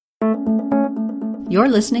You're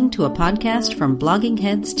listening to a podcast from Blogging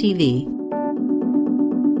Heads TV.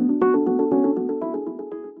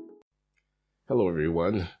 Hello,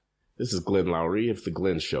 everyone. This is Glenn Lowry of The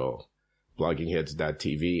Glenn Show,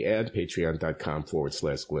 bloggingheads.tv and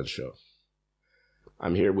patreon.com/Glenn Show.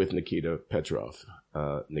 I'm here with Nikita Petrov.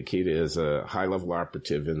 Nikita is a high-level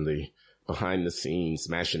operative in the behind-the-scenes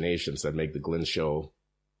machinations that make The Glenn Show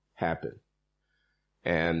happen.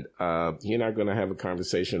 And he and I are going to have a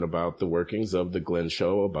conversation about the workings of The Glenn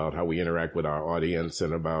Show, about how we interact with our audience,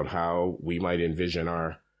 and about how we might envision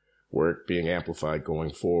our work being amplified going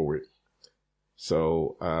forward.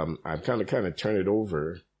 So I'm kind of turn it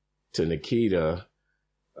over to Nikita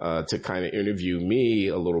to kind of interview me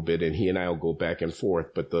a little bit, and he and I will go back and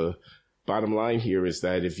forth. But the bottom line here is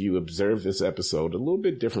that if you observe this episode, a little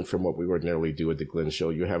bit different from what we ordinarily do at The Glenn Show,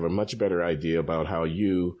 you have a much better idea about how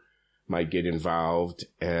you might get involved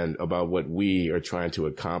and about what we are trying to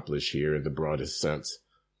accomplish here in the broadest sense.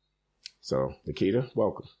 So, Nikita,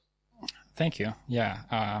 welcome. Thank you. Yeah.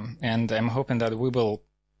 And I'm hoping that we will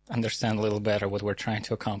understand a little better what we're trying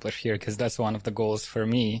to accomplish here, because that's one of the goals for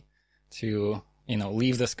me to,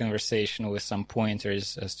 leave this conversation with some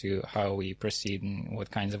pointers as to how we proceed and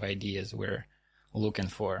what kinds of ideas we're looking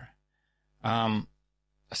for.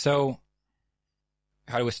 So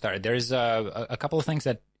how do we start? There's a couple of things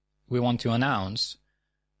that we want to announce.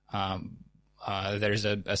 There's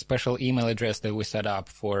a special email address that we set up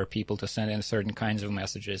for people to send in certain kinds of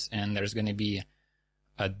messages, and there's going to be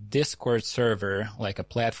a Discord server, like a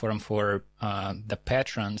platform for the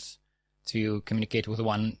patrons to communicate with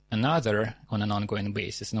one another on an ongoing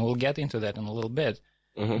basis. And we'll get into that in a little bit.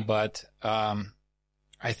 Mm-hmm. But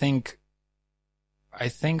I think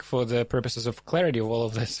for the purposes of clarity of all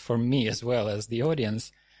of this, for me as well as the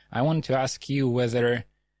audience, I want to ask you whether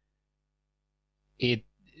it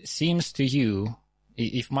seems to you,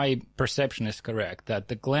 if my perception is correct, that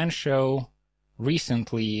the Glenn Show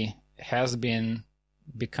recently has been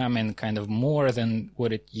becoming kind of more than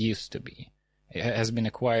what it used to be. It has been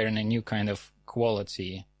acquiring a new kind of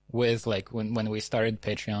quality with, like, when we started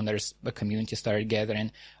Patreon, there's a community started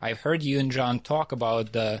gathering. I've heard you and John talk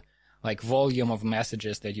about the, volume of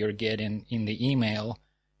messages that you're getting in the email,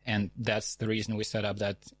 and that's the reason we set up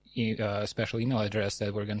that special email address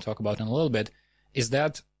that we're going to talk about in a little bit. Is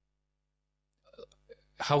that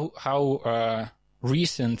how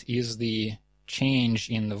recent is the change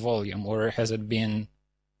in the volume, or has it been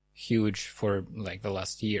huge for the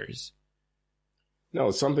last years?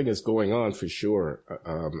 No, something is going on for sure.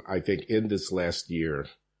 I think in this last year,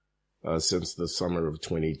 since the summer of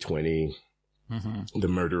 2020, mm-hmm. the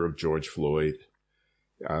murder of George Floyd,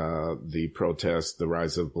 the protest, the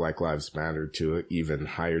rise of Black Lives Matter to an even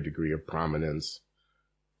higher degree of prominence,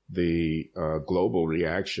 the global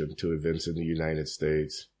reaction to events in the United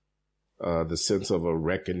States, the sense of a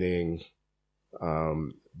reckoning,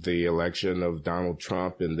 the election of Donald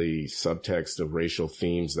Trump and the subtext of racial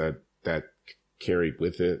themes that carried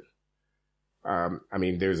with it.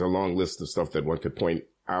 There's a long list of stuff that one could point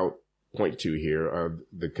to here.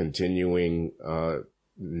 The continuing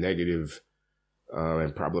negative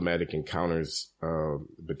and problematic encounters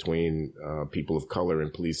between people of color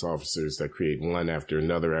and police officers that create one after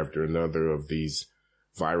another of these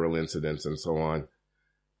viral incidents and so on.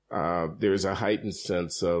 There's a heightened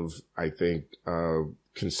sense of, I think,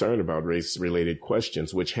 concern about race-related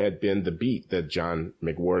questions, which had been the beat that John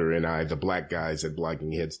McWhorter and I, the black guys at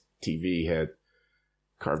Blogging Heads TV, had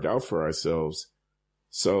carved out for ourselves.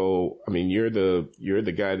 So, you're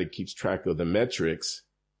the guy that keeps track of the metrics.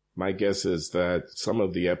 My guess is that some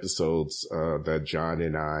of the episodes that John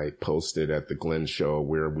and I posted at The Glenn Show,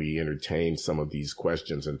 where we entertained some of these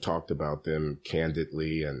questions and talked about them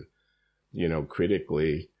candidly and,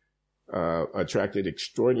 critically, attracted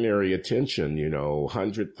extraordinary attention,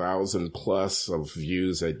 100,000 plus of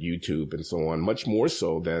views at YouTube and so on, much more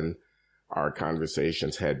so than our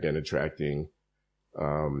conversations had been attracting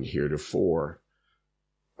heretofore.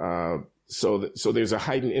 So there's a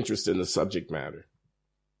heightened interest in the subject matter.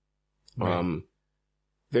 Right.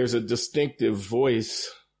 There's a distinctive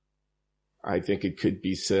voice, I think it could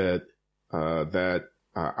be said, that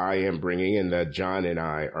I am bringing and that John and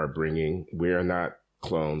I are bringing. We are not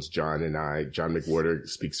clones, John and I. John McWhorter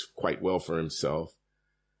speaks quite well for himself.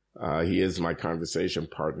 He is my conversation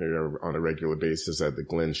partner on a regular basis at The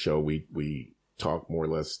Glenn Show. We talk more or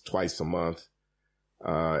less twice a month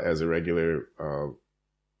as a regular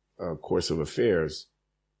course of affairs.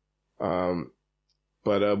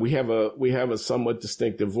 But we have a somewhat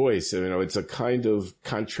distinctive voice. It's a kind of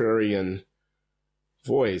contrarian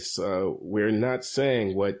voice. We're not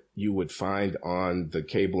saying what you would find on the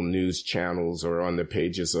cable news channels or on the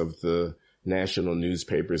pages of the national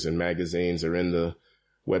newspapers and magazines or in the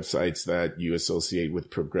websites that you associate with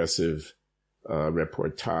progressive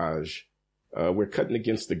reportage. We're cutting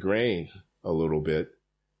against the grain a little bit.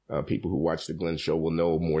 People who watch the Glenn Show will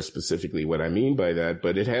know more specifically what I mean by that,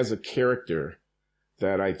 but it has a character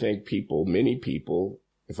that I think many people,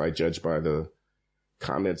 if I judge by the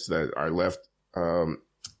comments that are left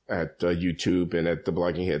at YouTube and at the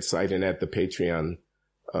Blogging Heads site and at the Patreon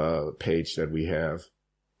page that we have,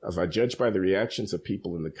 if I judge by the reactions of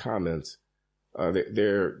people in the comments,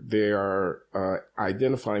 they are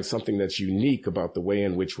identifying something that's unique about the way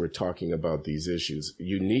in which we're talking about these issues,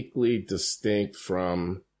 uniquely distinct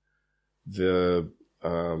from the,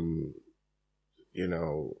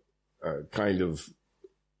 kind of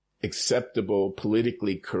acceptable,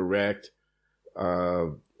 politically correct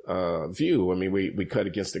view. I mean, we cut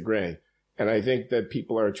against the grain. And I think that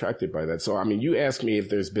people are attracted by that. So, I mean, you asked me if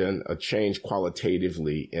there's been a change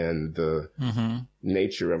qualitatively in the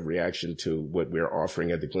nature of reaction to what we're offering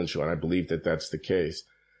at the Glenn Show. And I believe that that's the case.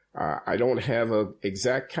 I don't have an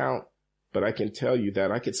exact count, but I can tell you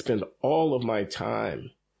that I could spend all of my time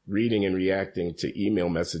reading and reacting to email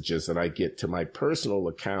messages that I get to my personal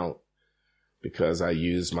account because I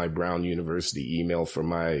use my Brown University email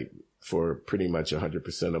for pretty much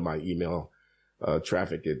 100% of my email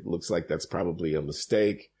traffic. It looks like that's probably a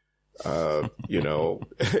mistake, because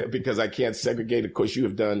I can't segregate. Of course, you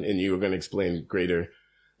have done, and you are going to explain greater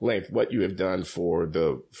length what you have done for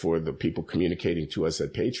the people communicating to us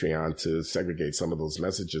at Patreon to segregate some of those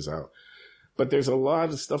messages out. But there's a lot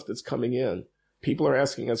of stuff that's coming in. People are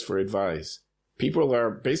asking us for advice. People are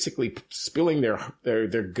basically spilling their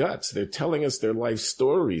guts. They're telling us their life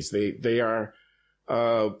stories. They are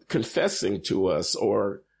confessing to us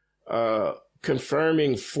or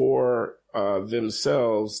confirming for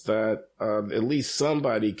themselves that at least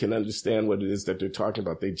somebody can understand what it is that they're talking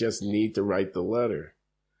about. They just need to write the letter.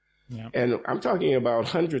 Yeah. And I'm talking about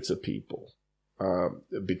hundreds of people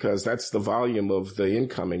because that's the volume of the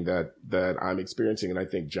incoming that I'm experiencing. And I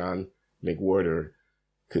think John McWhorter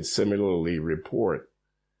could similarly report.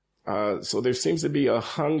 So there seems to be a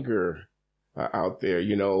hunger out there.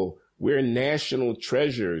 We're national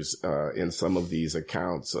treasures in some of these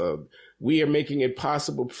accounts. We are making it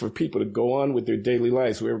possible for people to go on with their daily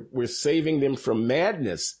lives. We're saving them from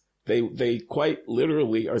madness. They quite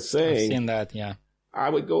literally are saying, I've seen that, yeah. I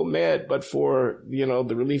would go mad, but for,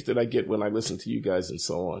 the relief that I get when I listen to you guys and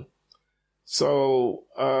so on. So,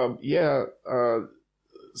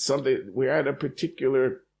 we're at a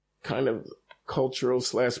particular kind of cultural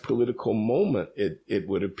 / political moment, it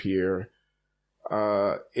would appear,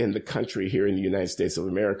 in the country here in the United States of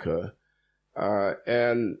America.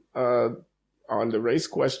 And on the race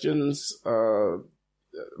questions,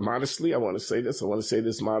 modestly, I want to say this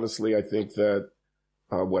modestly. I think that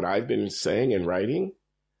what I've been saying and writing,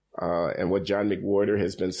 and what John McWhorter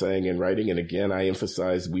has been saying and writing, and again, I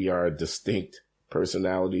emphasize we are distinct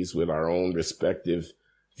personalities with our own respective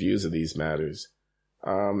views of these matters,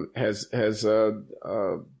 has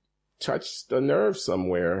touched a nerve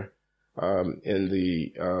somewhere in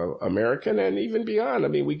the American and even beyond. I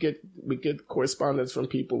mean, we get correspondence from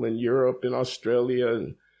people in Europe and Australia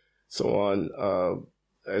and so on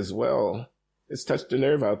as well. It's touched a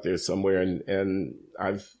nerve out there somewhere, and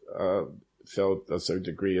I've felt a certain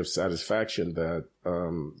degree of satisfaction that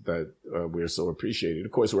we're so appreciated.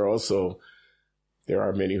 Of course, there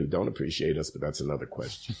are many who don't appreciate us, but that's another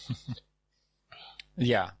question.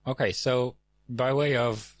 Yeah. Okay. So by way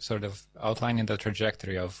of sort of outlining the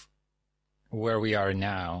trajectory of where we are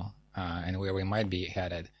now and where we might be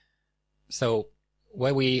headed. So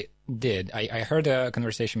what we did, I heard a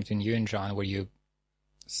conversation between you and John where you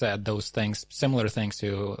said those things, similar things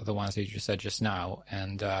to the ones that you said just now.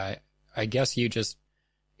 And I guess you just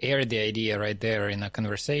aired the idea right there in a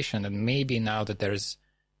conversation that maybe now that there's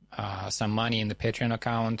some money in the Patreon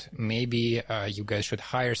account, maybe you guys should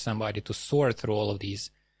hire somebody to sort through all of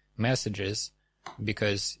these messages,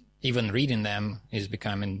 because even reading them is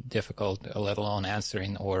becoming difficult, let alone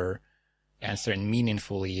answering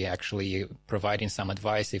meaningfully, actually providing some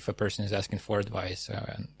advice if a person is asking for advice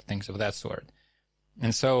and things of that sort.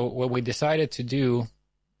 And so what we decided to do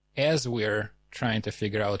as we're trying to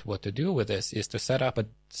figure out what to do with this is to set up a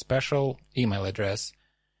special email address,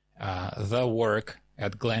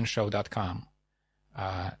 thework@glennshow.com,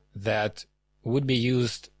 that would be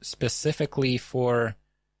used specifically for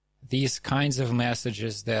these kinds of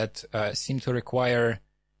messages that seem to require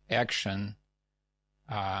action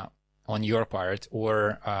on your part,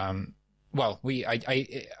 or I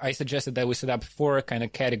suggested that we set up 4 kind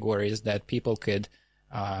of categories that people could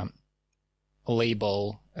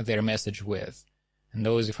label their message with. And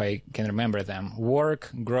those, if I can remember them,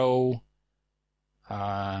 work, grow,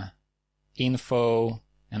 info,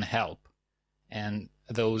 and help. And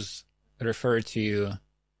those refer to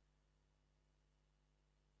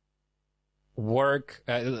work,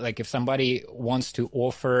 like if somebody wants to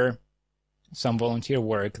offer some volunteer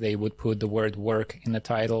work, they would put the word work in the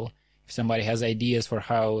title. If somebody has ideas for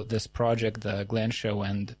how this project, the Glenn Show,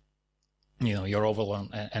 and your overall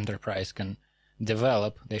enterprise can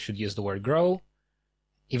develop, they should use the word grow.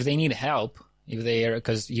 If they need help,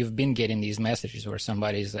 because you've been getting these messages where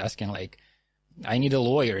somebody's asking like, I need a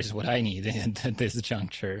lawyer is what I need at this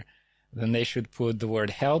juncture, then they should put the word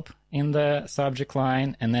help in the subject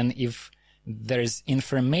line. And then if there's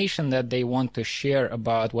information that they want to share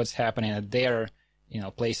about what's happening at their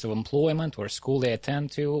place of employment or school they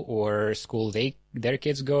attend to or school their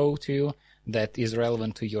kids go to that is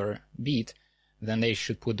relevant to your beat, then they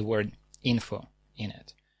should put the word info in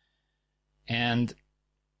it. And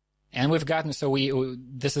we've gotten, so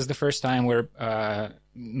this is the first time we're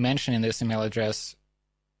mentioning this email address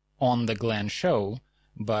on the Glenn Show,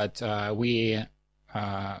 but we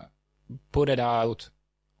put it out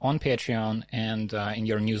on Patreon and in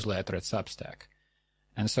your newsletter at Substack.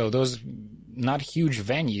 And so those, not huge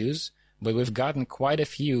venues, but we've gotten quite a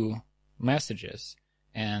few messages.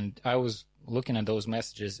 And I was looking at those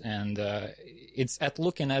messages, and it's at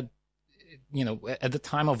looking at, at the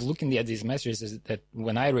time of looking at these messages is that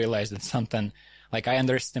when I realized that something, like I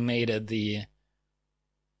underestimated the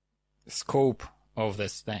scope of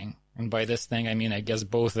this thing. And by this thing, I mean, I guess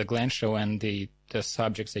both the Glenn Show and the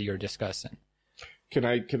subjects that you're discussing. Can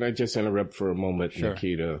I just interrupt for a moment, Sure.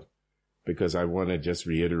 Nikita? Because I want to just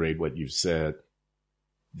reiterate what you've said.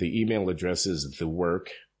 The email address is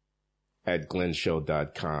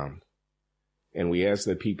thework@glennshow.com. And we ask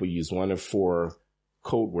that people use one of 4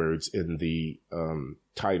 code words in the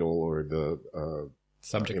title or the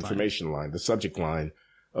Subject information line, the subject line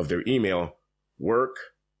of their email: work,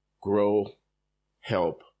 grow,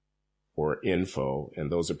 help, or info.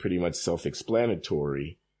 And those are pretty much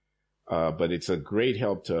self-explanatory. But it's a great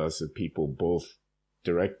help to us if people both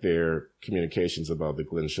direct their communications about the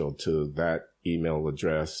Glenn Show to that email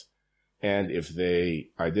address. And if they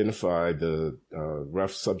identify the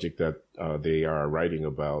rough subject that they are writing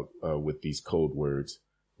about with these code words: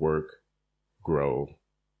 work, grow,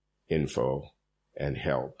 info, and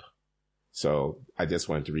help. So I just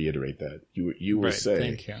wanted to reiterate that. You were right,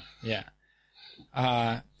 saying. Thank you. Yeah.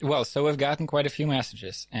 Well, so we've gotten quite a few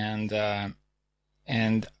messages, and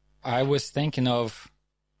I was thinking of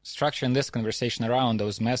structuring this conversation around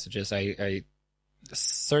those messages.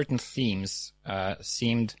 Certain themes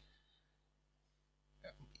seemed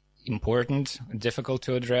important, difficult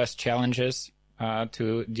to address, challenges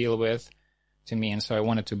to deal with to me, and so I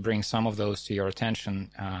wanted to bring some of those to your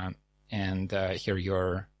attention and hear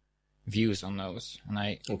your views on those. And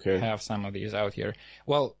I have some of these out here.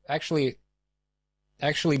 Well, actually,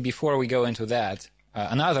 before we go into that,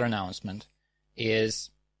 another announcement is,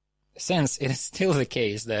 since it is still the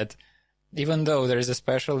case that even though there is a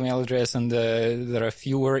special email address and there are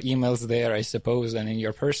fewer emails there, I suppose, than in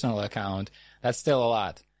your personal account, that's still a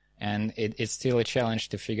lot. And it's still a challenge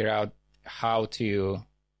to figure out how to,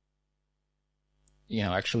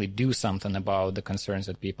 actually do something about the concerns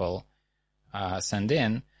that people send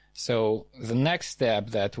in. So the next step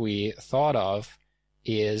that we thought of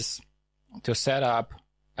is to set up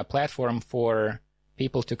a platform for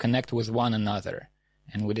people to connect with one another.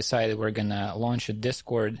 And we decided we're going to launch a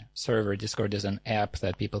Discord server. Discord is an app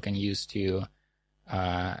that people can use to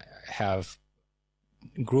have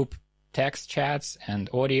group text chats and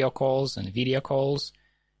audio calls and video calls.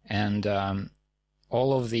 And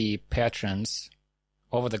all of the patrons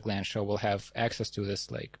over the Glenn Show will have access to this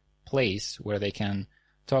place where they can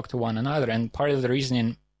talk to one another. And part of the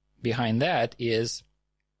reasoning behind that is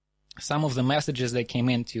some of the messages that came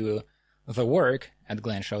into the work at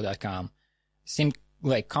glennshow.com seem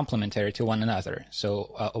complementary to one another.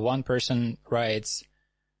 So one person writes,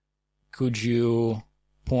 could you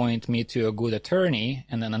point me to a good attorney?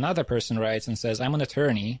 And then another person writes and says, I'm an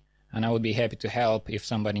attorney and I would be happy to help if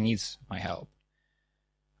somebody needs my help.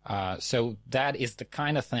 So that is the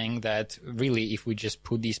kind of thing that really, if we just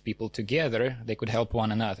put these people together, they could help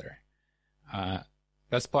one another.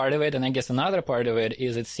 That's part of it. And I guess another part of it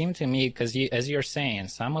is, it seemed to me, because as you're saying,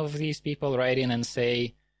 some of these people write in and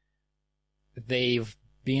say they've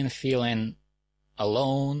been feeling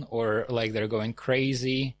alone, or like they're going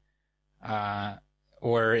crazy,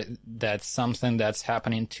 or that's something that's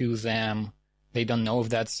happening to them. They don't know if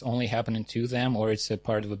that's only happening to them or it's a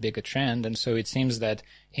part of a bigger trend. And so it seems that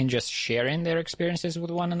in just sharing their experiences with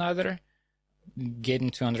one another, getting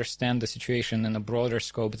to understand the situation in a broader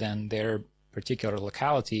scope than their particular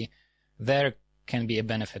locality, there can be a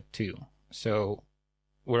benefit too. So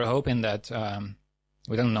we're hoping that,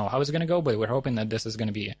 we don't know how it's going to go, but we're hoping that this is going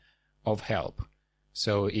to be of help.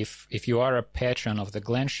 So if you are a patron of the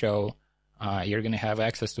Glenn Show, you're going to have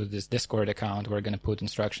access to this Discord account. We're going to put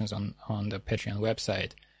instructions on the Patreon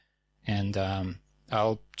website. And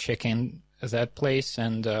I'll check in that place,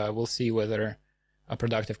 and we'll see whether a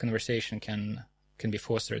productive conversation can be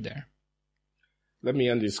fostered there. Let me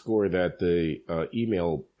underscore that the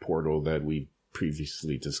email portal that we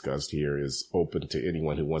previously discussed here is open to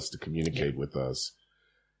anyone who wants to communicate with us.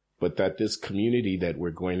 But that this community that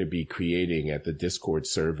we're going to be creating at the Discord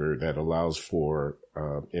server that allows for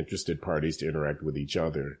interested parties to interact with each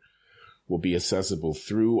other will be accessible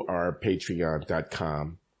through our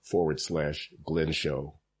patreon.com/Glenn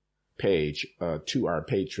Show page to our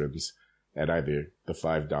patrons at either the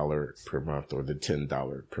 $5 per month or the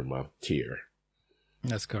 $10 per month tier.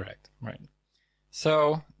 That's correct. Right.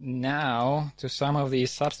 So now to some of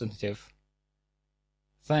these substantive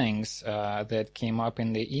things that came up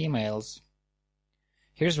in the emails.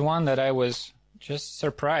 Here's one that I was just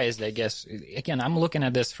surprised, I guess. Again, I'm looking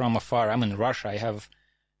at this from afar. I'm in Russia. I have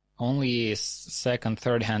only second,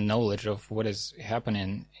 third-hand knowledge of what is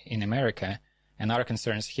happening in America, and our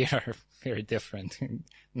concerns here are very different.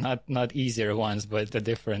 Not easier ones, but a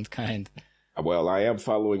different kind. Well, I am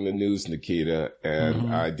following the news, Nikita,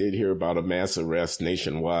 and I did hear about a mass arrest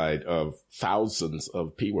nationwide of thousands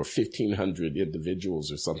of people, 1,500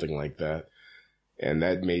 individuals or something like that. And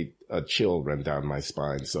that made a chill run down my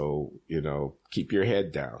spine. So, keep your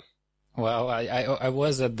head down. Well, I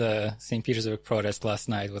was at the St. Petersburg protest last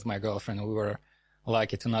night with my girlfriend. We were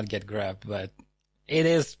lucky to not get grabbed, but it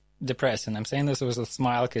is depressing. I'm saying this with a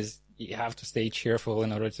smile because you have to stay cheerful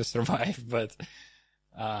in order to survive, but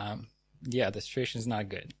yeah, the situation is not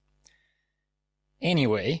good.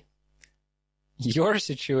 Anyway, your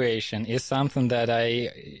situation is something that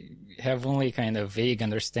I have only kind of vague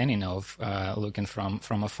understanding of, looking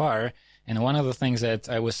from afar. And one of the things that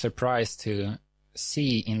I was surprised to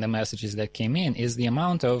see in the messages that came in is the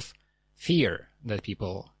amount of fear that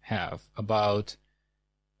people have about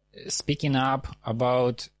speaking up,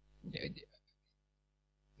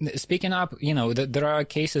 there are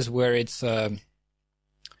cases where it's,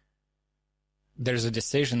 there's a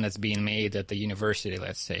decision that's being made at the university,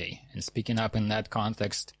 let's say, and speaking up in that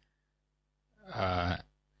context,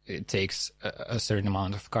 it takes a certain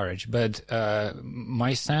amount of courage. But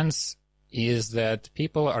my sense is that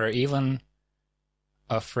people are even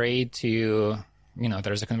afraid to,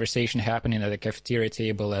 there's a conversation happening at a cafeteria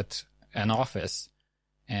table at an office,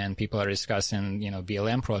 and people are discussing,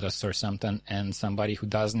 BLM protests or something, and somebody who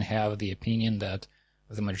doesn't have the opinion that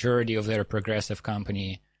the majority of their progressive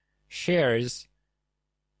company shares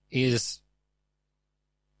has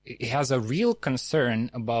a real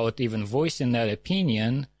concern about even voicing that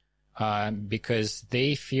opinion, because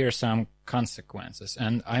they fear some consequences.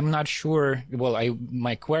 And I'm not sure,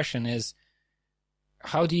 my question is,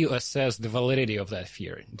 how do you assess the validity of that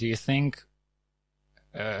fear? Do you think,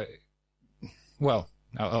 I'll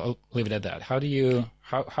leave it at that.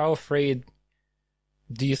 How afraid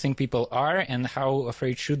do you think people are, and how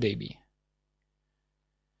afraid should they be?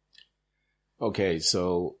 Okay,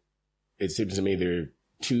 so it seems to me there are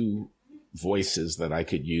two voices that I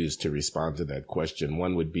could use to respond to that question.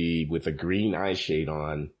 One would be with a green eye shade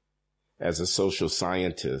on as a social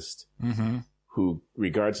scientist who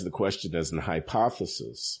regards the question as an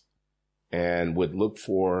hypothesis and would look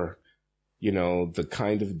for, the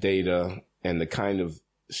kind of data and the kind of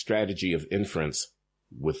strategy of inference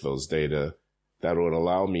with those data that would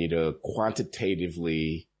allow me to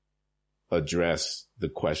quantitatively address the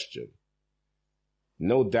question.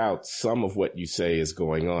 No doubt some of what you say is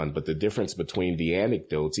going on, but the difference between the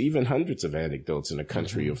anecdotes, even hundreds of anecdotes in a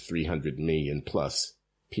country of 300 million plus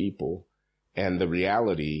people, and the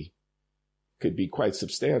reality could be quite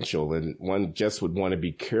substantial. And one just would want to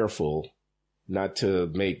be careful not to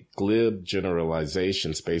make glib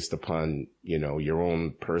generalizations based upon, your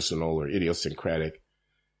own personal or idiosyncratic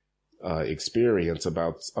experience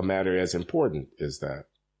about a matter as important as that.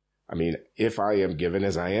 I mean, if I am given,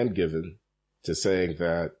 as I am given, to saying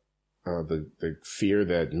that the fear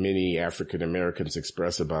that many African Americans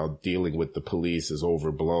express about dealing with the police is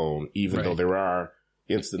overblown, even though there are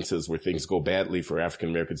instances where things go badly for African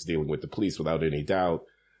Americans dealing with the police without any doubt,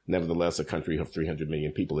 nevertheless, a country of 300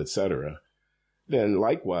 million people, etc., then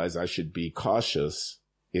likewise, I should be cautious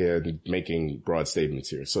in making broad statements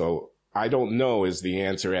here. So I don't know is the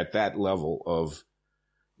answer at that level of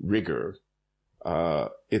rigor.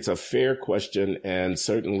 It's a fair question, and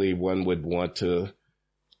certainly one would want to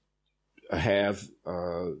have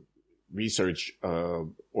research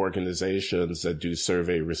organizations that do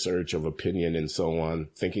survey research of opinion and so on,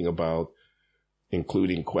 thinking about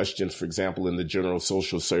including questions, for example, in the General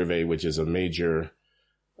Social Survey, which is a major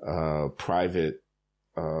private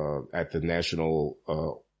at the National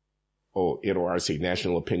NORC,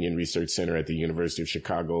 National Opinion Research Center at the University of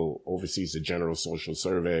Chicago, oversees the General Social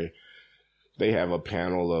Survey. They have a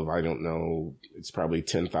panel of, I don't know, it's probably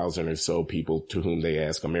 10,000 or so people to whom they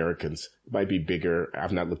ask Americans. It might be bigger.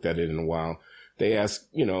 I've not looked at it in a while. They ask,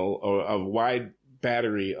 a wide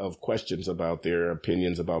battery of questions about their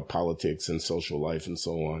opinions about politics and social life and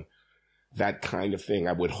so on. That kind of thing.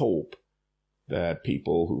 I would hope that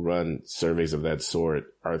people who run surveys of that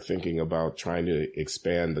sort are thinking about trying to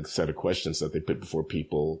expand the set of questions that they put before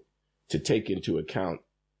people to take into account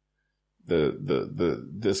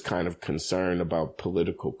this kind of concern about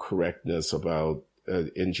political correctness, about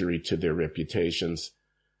injury to their reputations,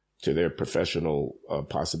 to their professional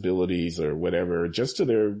possibilities or whatever, just to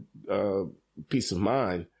their peace of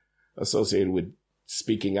mind associated with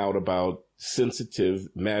speaking out about sensitive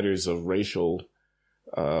matters of racial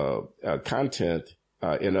content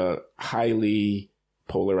in a highly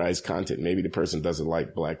polarized content. Maybe the person doesn't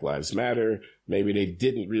like Black Lives Matter. Maybe they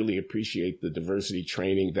didn't really appreciate the diversity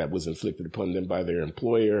training that was inflicted upon them by their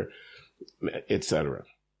employer, etc.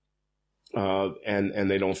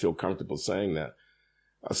 And they don't feel comfortable saying that.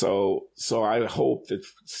 So I hope that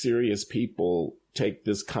serious people take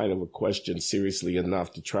this kind of a question seriously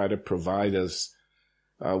enough to try to provide us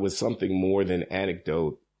with something more than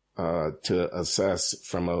anecdote to assess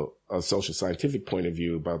from a social scientific point of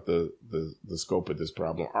view about the scope of this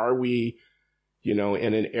problem. Are we, in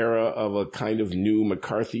an era of a kind of new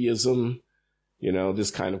McCarthyism?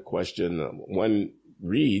 This kind of question. One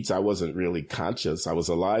reads, I wasn't really conscious. I was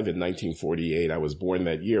alive in 1948. I was born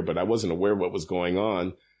that year, but I wasn't aware of what was going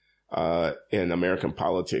on in American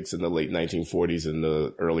politics in the late 1940s and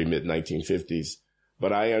the early mid 1950s.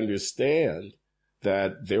 But I understand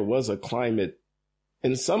that there was a climate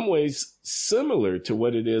in some ways similar to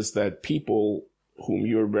what it is that people whom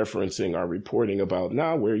you're referencing are reporting about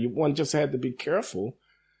now, where one just had to be careful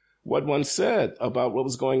what one said about what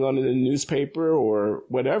was going on in the newspaper or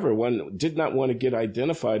whatever. One did not want to get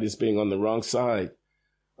identified as being on the wrong side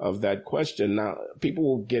of that question. Now, people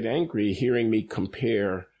will get angry hearing me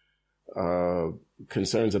compare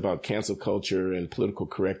concerns about cancel culture and political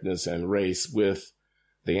correctness and race with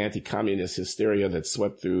the anti-communist hysteria that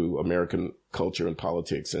swept through American culture and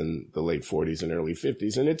politics in the late 40s and early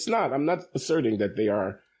 50s. And I'm not asserting that they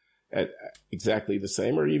are at exactly the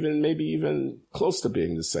same or maybe even close to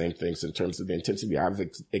being the same things in terms of the intensity. I've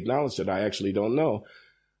acknowledged that I actually don't know.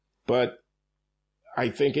 But I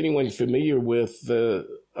think anyone familiar with the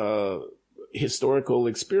historical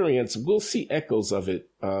experience will see echoes of it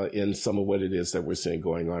in some of what it is that we're seeing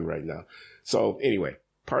going on right now. So anyway,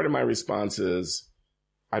 part of my response is,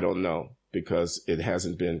 I don't know, because it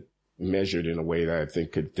hasn't been measured in a way that I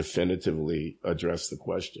think could definitively address the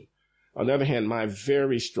question. On the other hand, my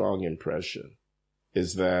very strong impression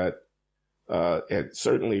is that, and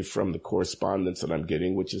certainly from the correspondence that I'm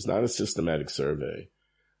getting, which is not a systematic survey,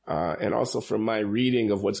 and also from my reading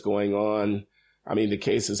of what's going on, the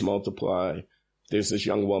cases multiply. There's this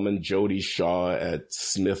young woman, Jodi Shaw, at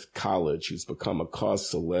Smith College, who's become a cause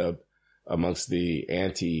celeb amongst the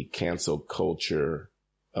anti-cancel culture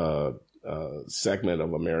segment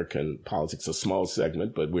of American politics, a small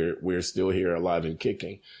segment, but we're still here alive and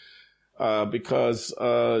kicking, because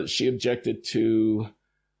she objected to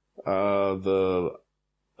the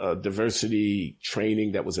diversity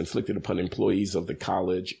training that was inflicted upon employees of the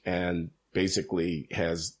college, and basically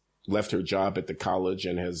has left her job at the college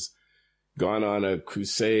and has gone on a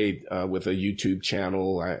crusade with a YouTube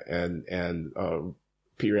channel and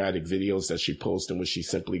periodic videos that she posts in which she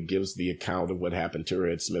simply gives the account of what happened to her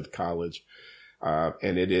at Smith College.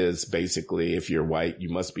 And it is basically, if you're white, you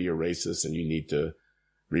must be a racist and you need to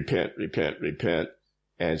repent.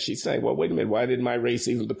 And she's saying, well, wait a minute, why did my race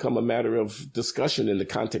even become a matter of discussion in the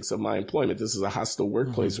context of my employment? This is a hostile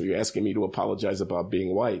workplace where you're asking me to apologize about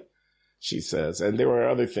being white, she says. And there are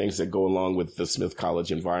other things that go along with the Smith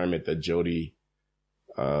College environment that Jodi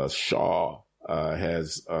Shaw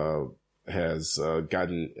has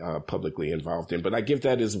gotten publicly involved in. But I give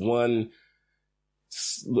that as one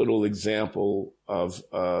little example of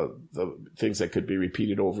the things that could be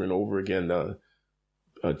repeated over and over again.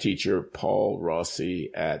 A teacher, Paul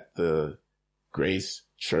Rossi, at the Grace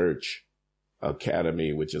Church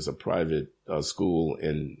Academy, which is a private school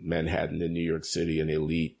in Manhattan in New York City, an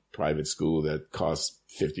elite private school that costs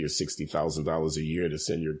 $50,000 or $60,000 a year to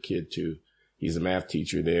send your kid to. He's a math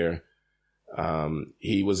teacher there.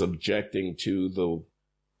 He was objecting to the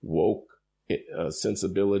woke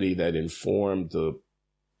sensibility that informed the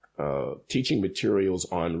teaching materials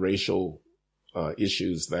on racial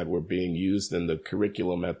issues that were being used in the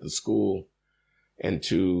curriculum at the school, and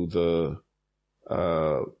to the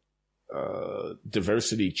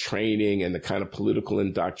diversity training and the kind of political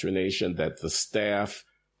indoctrination that the staff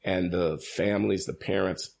and the families, the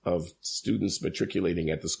parents of students matriculating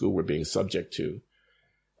at the school were being subject to.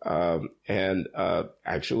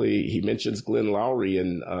 Actually, he mentions Glenn Loury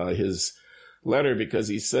in his letter because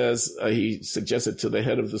he says he suggested to the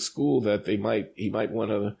head of the school that he might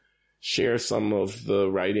want to share some of the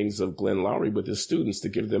writings of Glenn Loury with his students to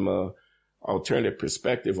give them a alternative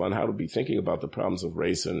perspective on how to be thinking about the problems of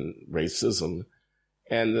race and racism.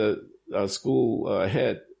 And the school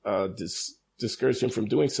head discouraged him from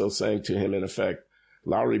doing so, saying to him, in effect,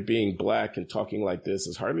 Loury being black and talking like this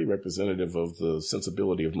is hardly representative of the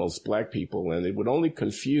sensibility of most black people, and it would only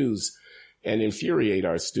confuse and infuriate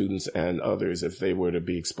our students and others if they were to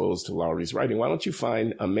be exposed to Loury's writing. Why don't you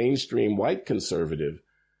find a mainstream white conservative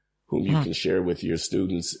whom you can share with your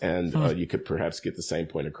students, and you could perhaps get the same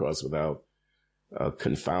point across without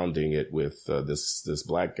confounding it with this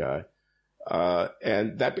black guy.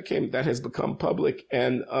 And that has become public.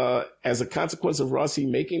 And as a consequence of Rossi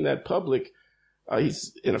making that public,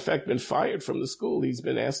 he's in effect been fired from the school. He's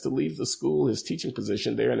been asked to leave the school, his teaching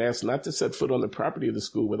position there, and asked not to set foot on the property of the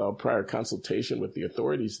school without prior consultation with the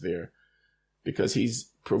authorities there, because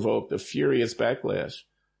he's provoked a furious backlash.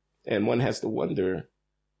 And one has to wonder,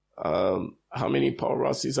 how many Paul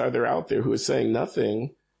Rossis are there out there who are saying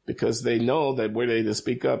nothing because they know that were they to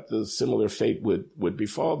speak up, the similar fate would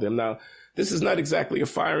befall them. Now, this is not exactly a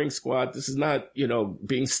firing squad. This is not,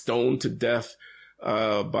 being stoned to death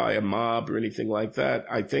by a mob or anything like that.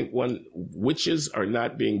 I think witches are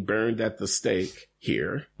not being burned at the stake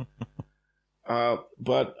here.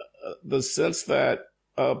 But the sense that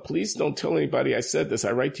please don't tell anybody I said this.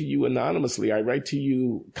 I write to you anonymously. I write to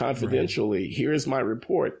you confidentially. Right. Here is my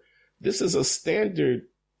report. This is a standard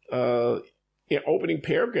opening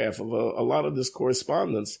paragraph of a lot of this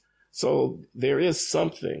correspondence. So there is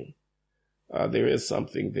something. There is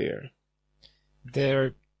something there.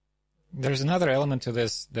 There's another element to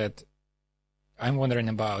this that I'm wondering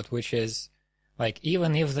about, which is, like,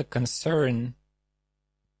 even if the concern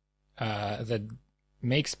that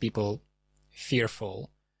makes people fearful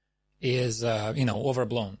is,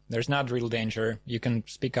 overblown. There's not real danger. You can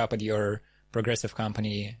speak up at your progressive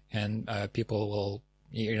company and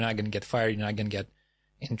you're not going to get fired, you're not going to get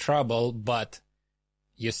in trouble, but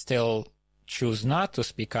you still choose not to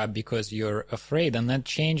speak up because you're afraid, and that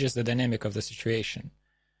changes the dynamic of the situation,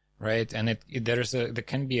 right? And there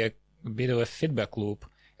can be a bit of a feedback loop.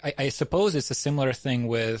 I suppose it's a similar thing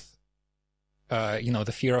with,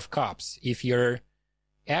 the fear of cops. If you're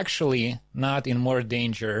actually not in more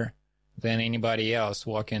danger than anybody else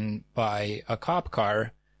walking by a cop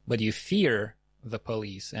car, but you fear the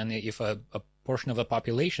police, and if a portion of the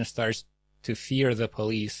population starts to fear the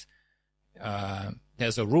police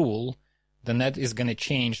as a rule, then that is going to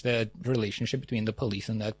change the relationship between the police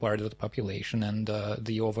and that part of the population and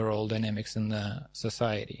the overall dynamics in the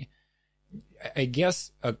society. I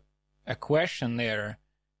guess a question there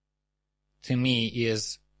to me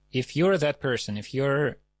is, if you're that person, if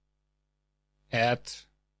you're at,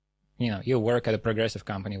 you work at a progressive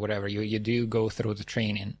company, whatever, you do go through the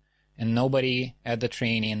training, and nobody at the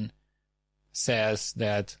training says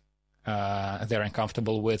that they're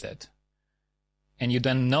uncomfortable with it, and you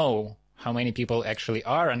don't know how many people actually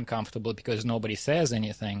are uncomfortable because nobody says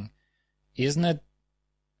anything, isn't it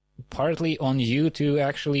partly on you to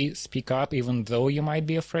actually speak up even though you might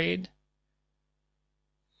be afraid?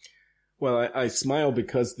 Well, I smile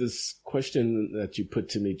because this question that you put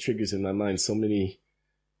to me triggers in my mind so many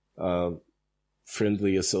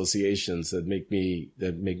friendly associations that make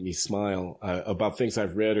me smile about things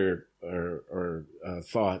I've read or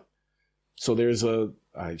thought. So there's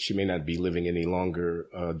she may not be living any longer,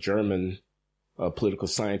 a German political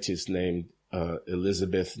scientist named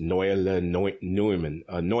Elisabeth Neumann,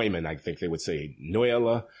 I think they would say,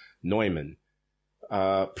 Neumann.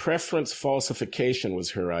 Preference falsification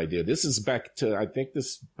was her idea. This is back to, I think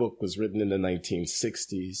this book was written in the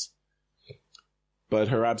 1960s. But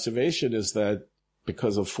her observation is that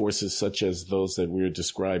because of forces such as those that we're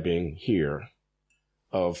describing here,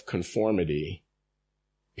 of conformity,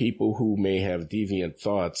 people who may have deviant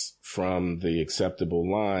thoughts from the acceptable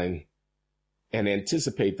line and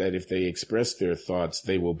anticipate that if they express their thoughts,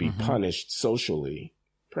 they will be punished socially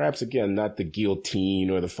perhaps again, not the guillotine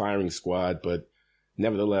or the firing squad, but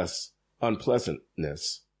nevertheless,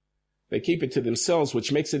 unpleasantness. They keep it to themselves,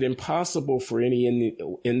 which makes it impossible for any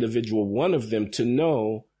individual one of them to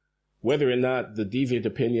know whether or not the deviant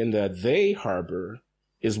opinion that they harbor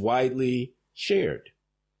is widely shared.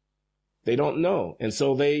 They don't know. And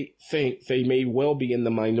so they think they may well be in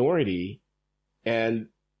the minority and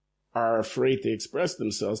are afraid to express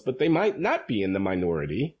themselves, but they might not be in the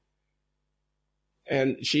minority.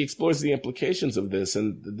 And she explores the implications of this.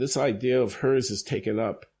 And this idea of hers is taken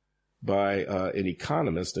up by an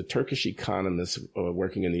economist, a Turkish economist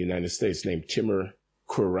working in the United States named Timur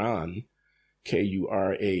Kuran,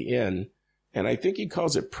 Kuran. And I think he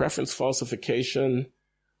calls it preference falsification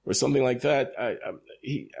or something like that.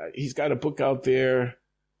 He's got a book out there.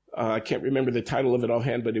 I can't remember the title of it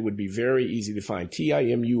offhand, but it would be very easy to find.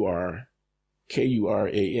 Timur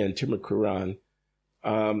Kuran, Timur Kuran.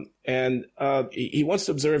 And he wants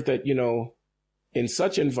to observe that, in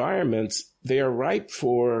such environments, they are ripe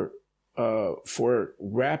for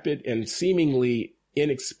rapid and seemingly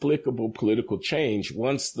inexplicable political change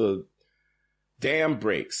once the dam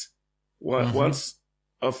breaks. Once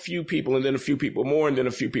a few people and then a few people more and then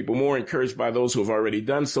a few people more, encouraged by those who have already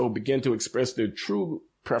done so, begin to express their true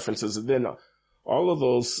preferences. And then all of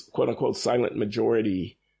those quote unquote silent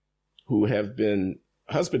majority who have been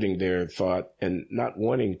husbanding their thought and not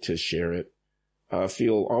wanting to share it,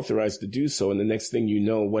 feel authorized to do so. And the next thing you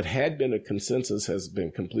know, what had been a consensus has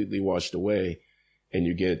been completely washed away, and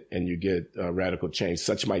you get radical change.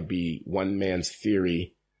 Such might be one man's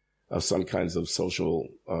theory of some kinds of social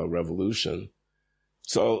revolution.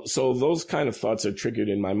 So those kind of thoughts are triggered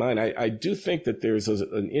in my mind. I do think that there's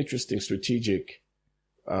an interesting strategic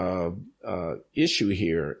issue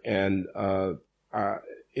here, and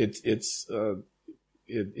it's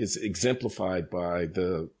exemplified by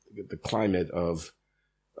the climate of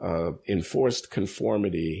enforced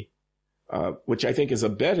conformity, which I think is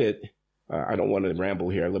abetted. I don't want to ramble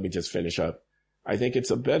here. Let me just finish up. I think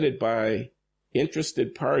it's abetted by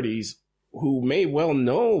interested parties who may well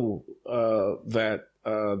know that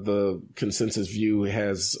the consensus view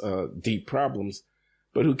has deep problems,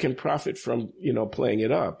 but who can profit from playing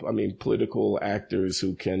it up. I mean, political actors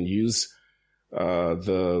who can use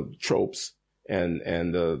the tropes and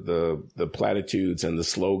the platitudes and the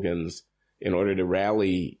slogans in order to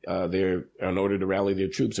rally their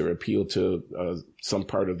troops or appeal to some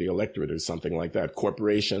part of the electorate or something like that.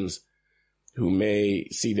 Corporations who may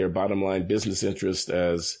see their bottom line business interest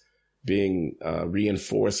as being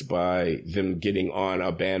reinforced by them getting on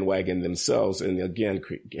a bandwagon themselves, and again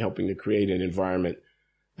helping to create an environment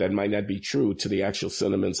that might not be true to the actual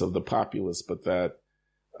sentiments of the populace, but that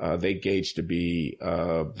they gauge to be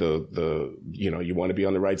you want to be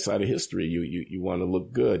on the right side of history. You want to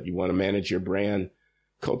look good. You want to manage your brand,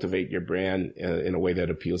 cultivate your brand in a way that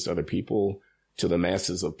appeals to other people, to the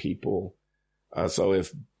masses of people. So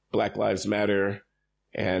if Black Lives Matter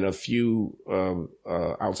and a few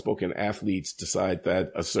outspoken athletes decide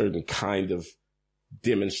that a certain kind of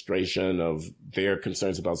demonstration of their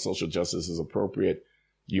concerns about social justice is appropriate,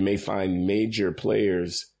 you may find major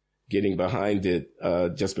players getting behind it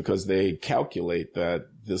just because they calculate that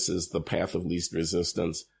this is the path of least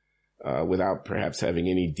resistance without perhaps having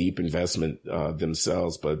any deep investment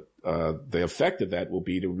themselves. But the effect of that will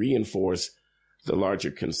be to reinforce the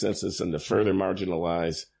larger consensus and to further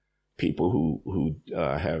marginalize people who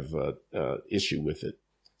have issue with it.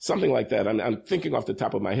 Something like that. I'm thinking off the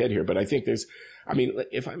top of my head here, but I think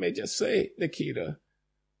if I may just say, Nikita,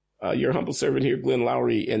 your humble servant here, Glenn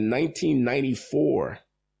Loury, in 1994,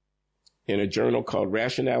 in a journal called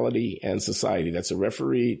Rationality and Society, that's a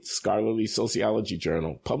refereed scholarly sociology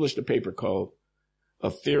journal, published a paper called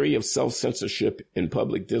A Theory of Self-Censorship in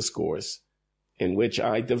Public Discourse, in which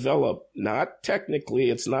I develop, not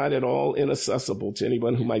technically, it's not at all inaccessible to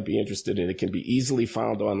anyone who might be interested in it. It can be easily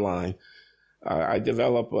found online. I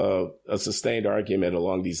develop a sustained argument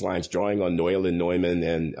along these lines, drawing on Noyal and Neumann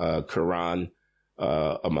and Kuran,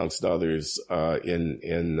 amongst others,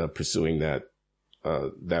 in pursuing that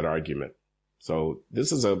argument. So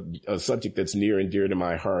this is a subject that's near and dear to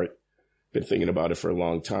my heart. Been thinking about it for a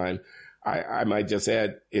long time. I might just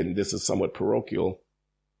add, and this is somewhat parochial,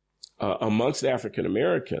 amongst African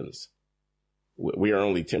Americans, we are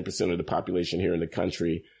only 10% of the population here in the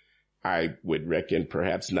country. I would reckon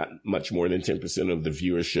perhaps not much more than 10% of the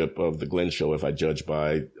viewership of the Glenn Show, if I judge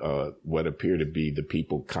by what appear to be the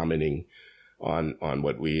people commenting on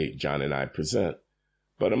what John and I present.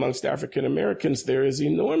 But amongst African Americans, there is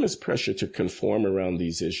enormous pressure to conform around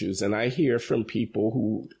these issues. And I hear from people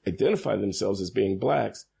who identify themselves as being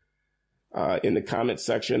blacks in the comment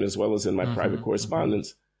section, as well as in my private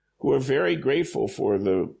correspondence, who are very grateful for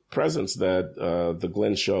the presence that the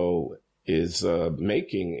Glenn Show is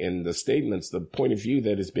making in the statements, the point of view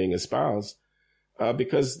that is being espoused,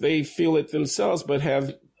 because they feel it themselves, but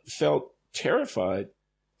have felt terrified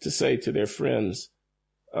to say to their friends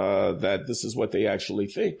that this is what they actually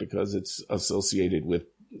think, because it's associated with,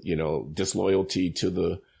 disloyalty to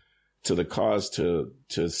the cause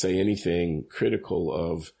to say anything critical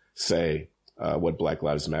of, say, what Black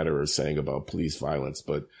Lives Matter are saying about police violence.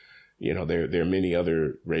 But, there are many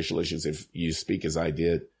other racial issues. If you speak as I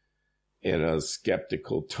did in a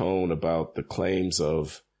skeptical tone about the claims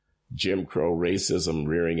of Jim Crow racism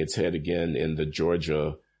rearing its head again in the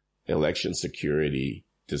Georgia election security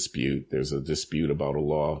dispute. There's a dispute about a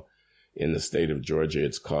law in the state of Georgia.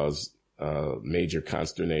 It's caused major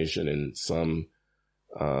consternation and some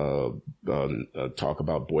talk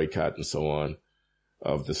about boycott and so on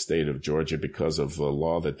of the state of Georgia because of a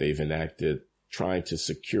law that they've enacted trying to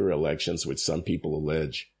secure elections, which some people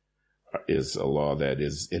allege is a law that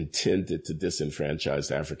is intended to disenfranchise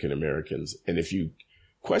African Americans. And if you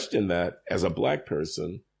question that as a Black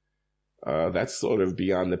person, that's sort of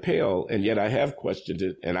beyond the pale. And yet I have questioned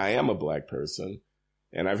it, and I am a Black person.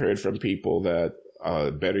 And I've heard from people that,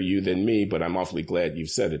 better you than me, but I'm awfully glad you've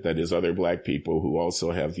said it. That is other Black people who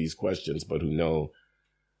also have these questions, but who know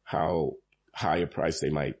how high a price they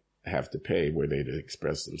might have to pay were they to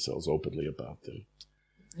express themselves openly about them.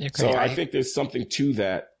 Okay, so I think there's something to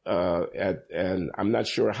that. And I'm not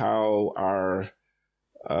sure how our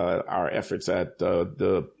efforts at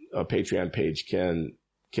the Patreon page can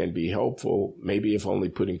be helpful, maybe if only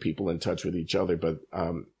putting people in touch with each other, but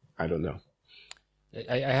I don't know.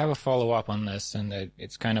 I have a follow-up on this, and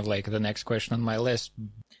it's kind of like the next question on my list.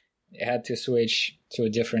 I had to switch to a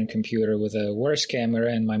different computer with a worse camera,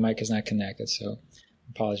 and my mic is not connected, so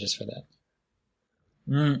apologies for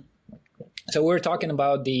that. So we're talking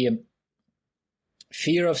about the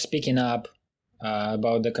fear of speaking up,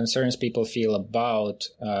 about the concerns people feel about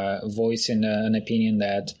voicing an opinion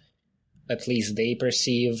that at least they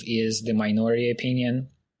perceive is the minority opinion,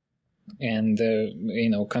 and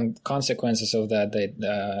the consequences of that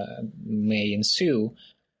may ensue.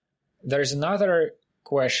 There's another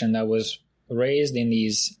question that was raised in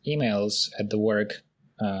these emails at the work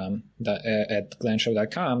at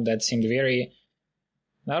glennshow.com that seemed very,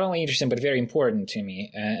 not only interesting, but very important to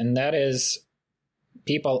me. And that is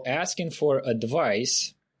people asking for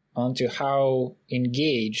advice onto how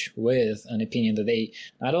engage with an opinion that they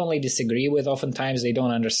not only disagree with, oftentimes they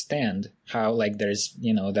don't understand how, like, there's,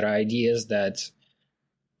 there are ideas that,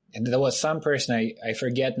 and there was some person, I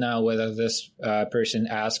forget now whether this person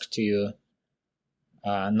asked to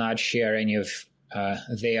not share any of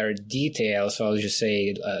their details. So I'll just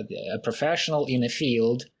say a professional in a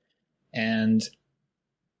field, and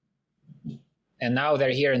now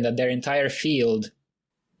they're hearing that their entire field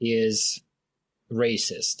is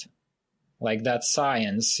racist, like that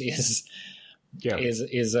science is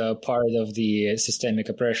a part of the systemic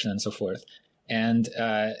oppression and so forth. And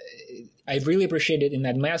I really appreciated in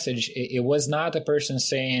that message, it was not a person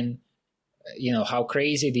saying, how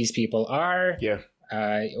crazy these people are,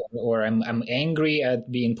 or I'm angry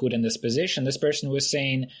at being put in this position. This person was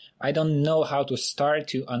saying, I don't know how to start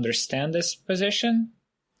to understand this position.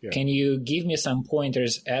 Yeah. Can you give me some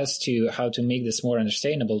pointers as to how to make this more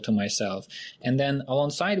understandable to myself? And then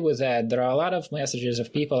alongside with that, there are a lot of messages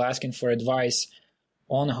of people asking for advice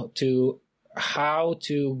on how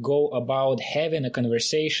to go about having a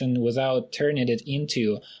conversation without turning it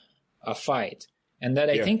into a fight. And that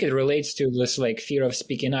I think it relates to this like fear of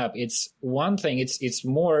speaking up. It's one thing, it's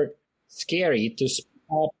more scary to speak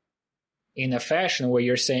up in a fashion where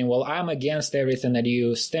you're saying, well, I'm against everything that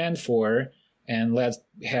you stand for, and let's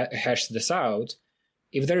hash this out.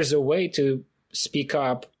 If there's a way to speak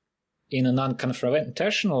up in a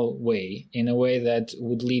non-confrontational way, in a way that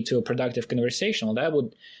would lead to a productive conversation, well, that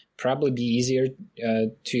would probably be easier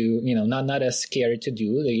to, not as scary to do.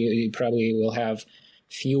 You probably will have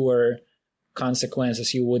fewer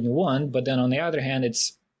consequences you wouldn't want. But then on the other hand,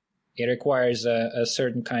 it requires a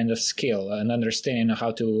certain kind of skill, an understanding of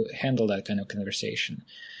how to handle that kind of conversation.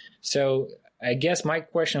 So I guess my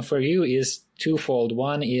question for you is twofold.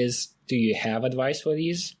 One is, do you have advice for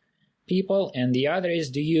these people? And the other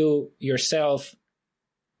is, do you yourself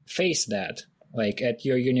face that? Like at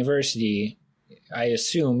your university, I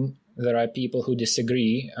assume there are people who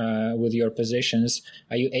disagree with your positions.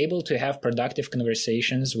 Are you able to have productive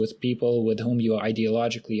conversations with people with whom you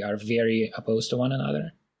ideologically are very opposed to one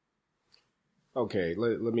another? Okay,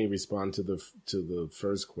 let me respond to the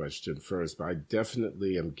first question first. I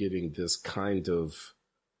definitely am getting this kind of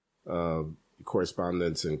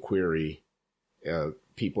correspondence and query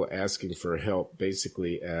people asking for help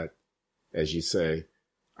basically at, as you say,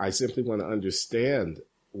 I simply want to understand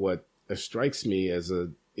what strikes me as a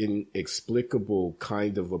inexplicable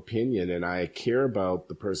kind of opinion, and I care about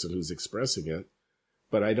the person who's expressing it,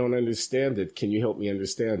 but I don't understand it. Can you help me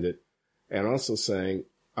understand it? And also saying,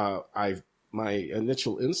 my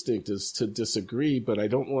initial instinct is to disagree, but I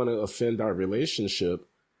don't want to offend our relationship.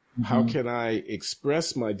 Mm-hmm. How can I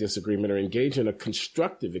express my disagreement or engage in a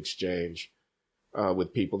constructive exchange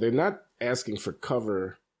with people? They're not asking for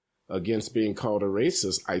cover against being called a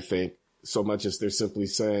racist, I think, so much as they're simply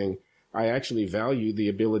saying, I actually value the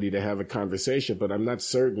ability to have a conversation, but I'm not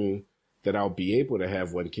certain that I'll be able to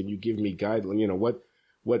have one. Can you give me guidelines? You know,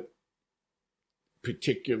 what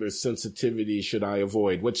particular sensitivity should I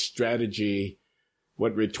avoid? What strategy,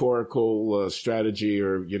 what rhetorical strategy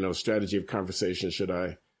or, strategy of conversation should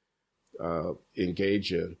I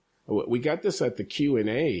engage in? We got this at the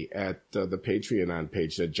Q&A at the Patreon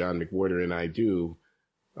page that John McWhorter and I do.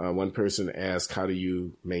 One person asked, how do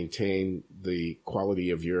you maintain the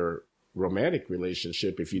quality of your romantic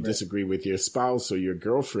relationship if you disagree with your spouse or your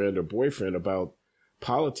girlfriend or boyfriend about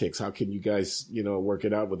politics? How can you guys, work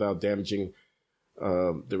it out without damaging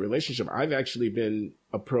the relationship? I've actually been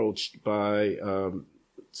approached by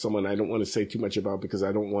someone I don't want to say too much about because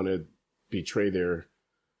I don't want to betray their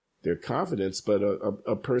confidence, but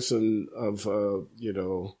a person of,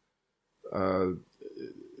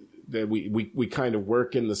 that we kind of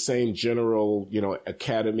work in the same general,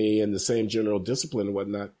 academy and the same general discipline and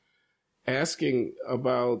whatnot, asking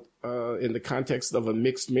about, in the context of a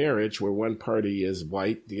mixed marriage where one party is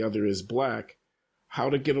white, the other is black, how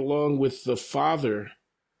to get along with the father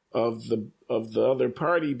of the other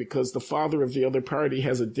party, because the father of the other party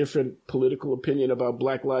has a different political opinion about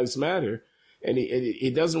Black Lives Matter. And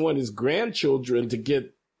he doesn't want his grandchildren to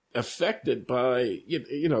get affected by,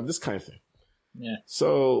 this kind of thing. Yeah.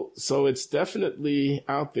 So it's definitely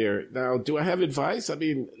out there. Now, do I have advice? I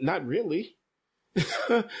mean, not really.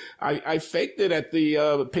 I faked it at the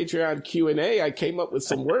Patreon Q&A. I came up with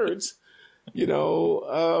some words,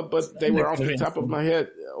 but they were off the top of my head.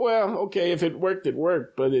 Well, okay, if it worked, it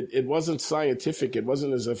worked, but it wasn't scientific. It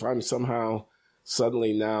wasn't as if I'm somehow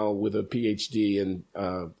suddenly now with a PhD in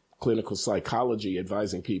clinical psychology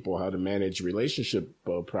advising people how to manage relationship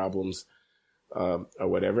problems or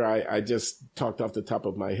whatever. I just talked off the top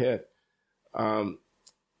of my head.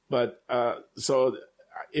 So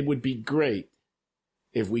it would be great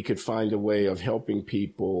if we could find a way of helping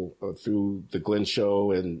people through the Glenn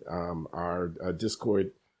Show and our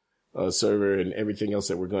Discord server and everything else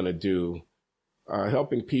that we're going to do,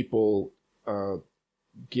 helping people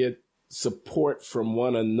get support from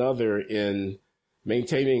one another in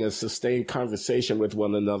maintaining a sustained conversation with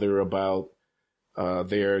one another about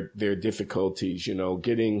their difficulties,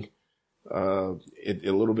 getting it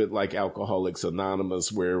a little bit like Alcoholics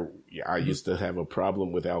Anonymous, where I used to have a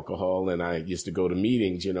problem with alcohol and I used to go to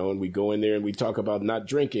meetings, and we go in there and we talk about not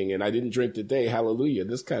drinking and I didn't drink today. Hallelujah.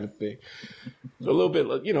 This kind of thing. A little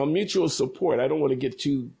bit, mutual support. I don't want to get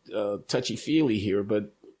too touchy feely here,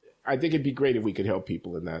 but I think it'd be great if we could help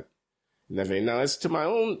people in that vein. Now, as to my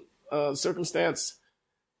own circumstance,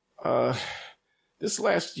 this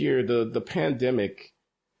last year, the pandemic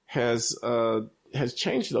has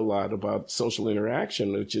changed a lot about social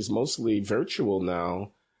interaction, which is mostly virtual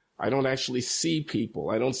now. I don't actually see people.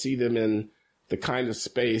 I don't see them in the kind of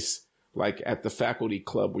space like at the faculty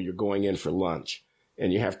club where you're going in for lunch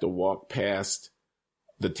and you have to walk past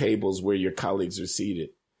the tables where your colleagues are seated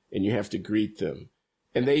and you have to greet them.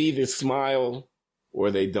 And they either smile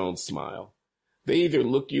or they don't smile. They either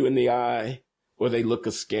look you in the eye or they look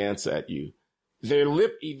askance at you. Their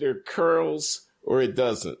lip either curls or it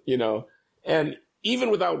doesn't, and even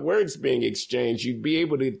without words being exchanged, you'd be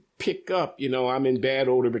able to pick up, I'm in bad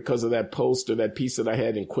odor because of that post or that piece that I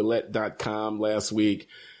had in Quillette.com last week,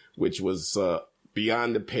 which was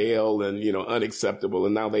beyond the pale and, unacceptable.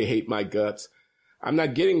 And now they hate my guts. I'm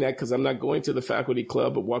not getting that because I'm not going to the faculty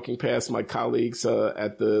club or walking past my colleagues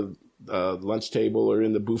at the lunch table or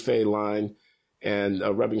in the buffet line and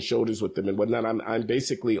rubbing shoulders with them and whatnot. I'm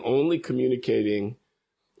basically only communicating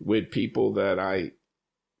with people that I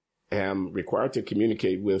am required to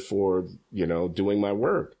communicate with for, doing my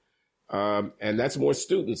work. And that's more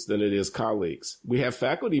students than it is colleagues. We have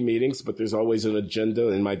faculty meetings, but there's always an agenda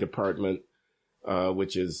in my department,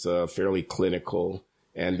 which is fairly clinical.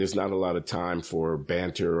 And there's not a lot of time for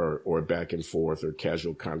banter or back and forth or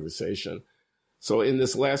casual conversation. So in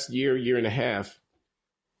this last year and a half,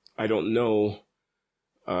 I don't know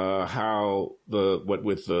how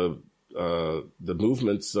with the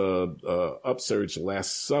movement's upsurge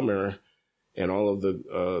last summer and all of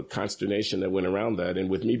the consternation that went around that. And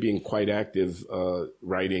with me being quite active,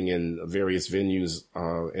 writing in various venues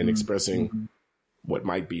and expressing what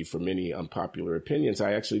might be for many unpopular opinions,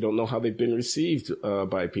 I actually don't know how they've been received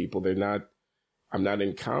by people. I'm not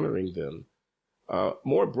encountering them.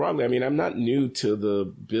 More broadly, I mean, I'm not new to the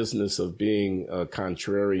business of being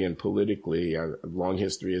contrarian politically. A long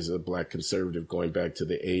history as a Black conservative going back to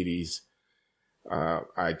the 80s.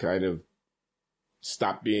 I kind of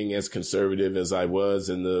stopped being as conservative as I was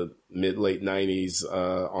in the late 90s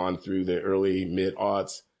on through the early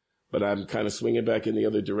mid-aughts. But I'm kind of swinging back in the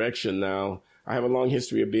other direction now. I have a long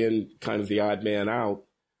history of being kind of the odd man out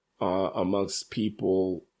amongst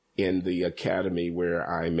people in the academy where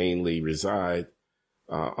I mainly reside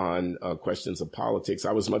on questions of politics.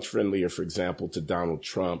 I was much friendlier, for example, to Donald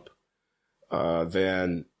Trump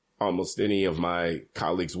than almost any of my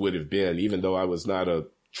colleagues would have been, even though I was not a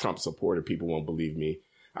Trump supporter. People won't believe me.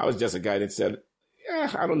 I was just a guy that said,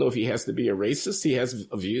 I don't know if he has to be a racist. He has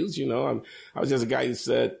views, you know. I was just a guy who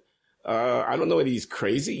said, I don't know if he's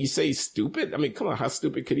crazy. You say he's stupid? I mean, come on, how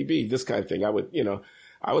stupid could he be? This kind of thing.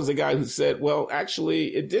 I was a guy who said, well,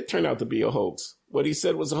 actually, it did turn out to be a hoax. What he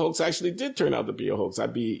said was a hoax actually did turn out to be a hoax.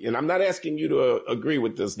 And I'm not asking you to agree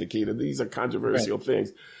with this, Nikita. These are controversial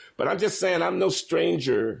things. But I'm just saying I'm no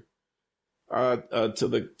stranger to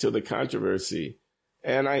the controversy.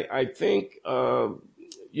 And I think, my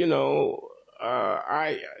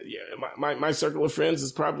circle of friends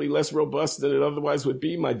is probably less robust than it otherwise would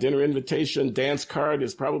be. My dinner invitation dance card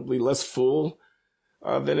is probably less full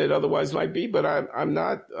than it otherwise might be. But I'm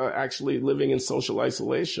not actually living in social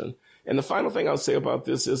isolation. And the final thing I'll say about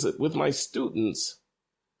this is that with my students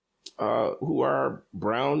who are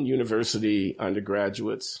Brown University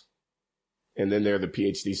undergraduates, and then there are the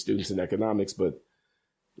PhD students in economics, but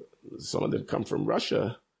some of them come from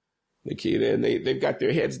Russia, Nikita, and they've got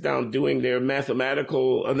their heads down doing their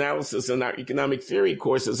mathematical analysis and our economic theory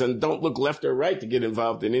courses and don't look left or right to get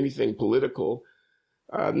involved in anything political.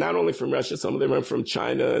 Not only from Russia, some of them are from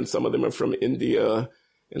China, and some of them are from India,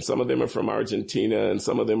 and some of them are from Argentina, and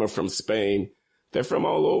some of them are from Spain. They're from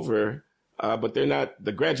all over, but they're not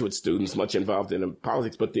the graduate students much involved in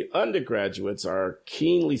politics, but the undergraduates are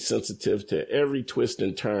keenly sensitive to every twist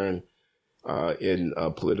and turn in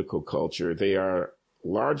political culture. They are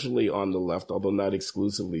largely on the left, although not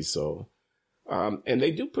exclusively so. And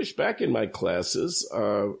they do push back in my classes,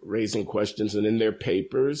 raising questions, and in their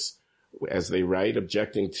papers, as they write,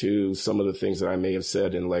 objecting to some of the things that I may have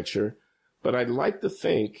said in lecture. But I'd like to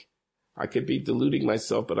think, I could be deluding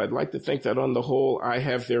myself, but I'd like to think that on the whole, I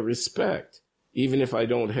have their respect, even if I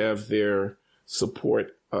don't have their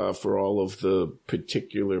support for all of the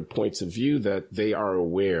particular points of view that they are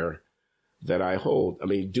aware that I hold. I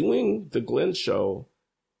mean, doing the Glenn Show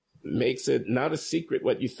makes it not a secret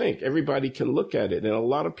what you think. Everybody can look at it, and a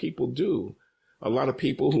lot of people do. A lot of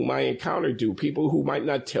people whom I encounter do. People who might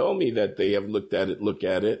not tell me that they have looked at it, look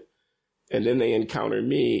at it, and then they encounter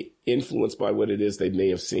me, influenced by what it is they may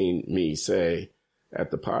have seen me say at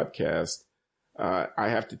the podcast. I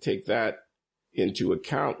have to take that into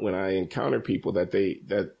account when I encounter people that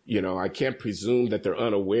I can't presume that they're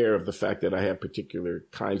unaware of the fact that I have particular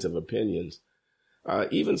kinds of opinions.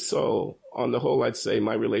 Even so, on the whole, I'd say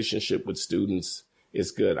my relationship with students is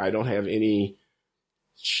good. I don't have any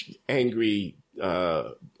angry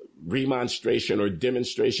remonstration or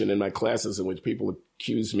demonstration in my classes in which people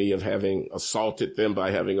accuse me of having assaulted them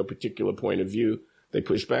by having a particular point of view. They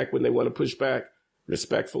push back when they want to push back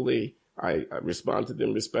respectfully. I respond to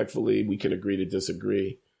them respectfully. We can agree to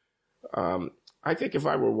disagree. I think if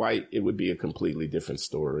I were white, it would be a completely different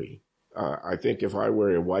story. I think if I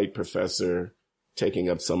were a white professor taking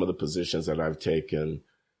up some of the positions that I've taken,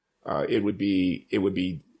 I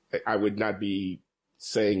would not be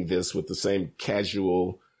saying this with the same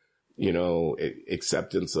casual,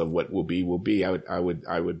 acceptance of what will be. I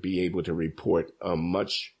would be able to report a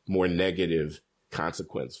much more negative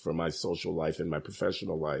consequence for my social life and my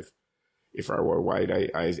professional life. If I were white,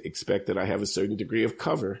 I expect that I have a certain degree of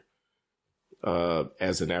cover.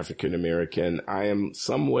 As an African American, I am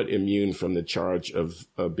somewhat immune from the charge of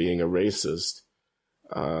being a racist,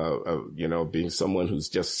 being someone who's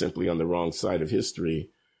just simply on the wrong side of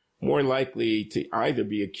history, more likely to either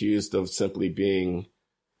be accused of simply being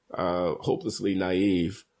hopelessly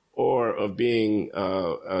naive or of being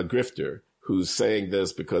a grifter who's saying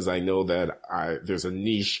this because I know that there's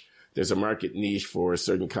a market niche for a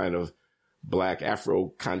certain kind of Black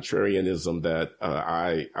Afro-contrarianism that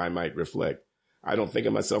I might reflect. I don't think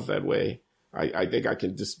of myself that way. I think I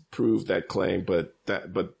can disprove that claim, but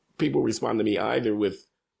people respond to me either with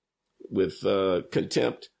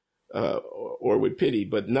contempt or with pity,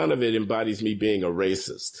 but none of it embodies me being a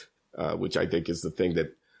racist, which I think is the thing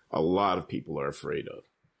that a lot of people are afraid of.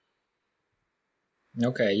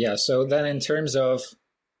 Okay, yeah. So then in terms of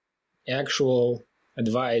actual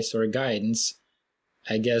advice or guidance,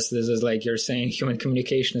 I guess this is like you're saying human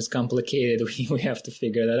communication is complicated. We have to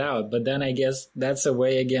figure that out. But then I guess that's a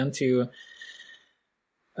way again to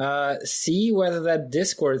see whether that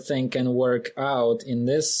Discord thing can work out in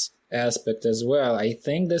this aspect as well. I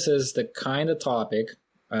think this is the kind of topic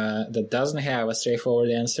that doesn't have a straightforward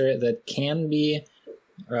answer, that can be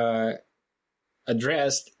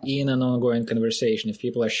addressed in an ongoing conversation. If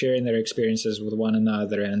people are sharing their experiences with one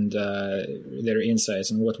another and their insights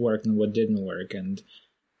and what worked and what didn't work, and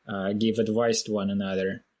give advice to one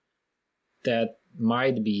another, that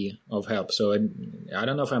might be of help. So I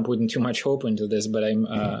don't know if I'm putting too much hope into this, but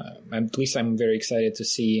at least I'm very excited to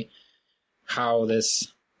see how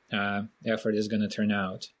this effort is going to turn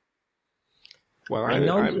out.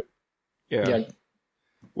 Well, Yeah.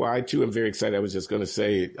 Well, I too am very excited. I was just going to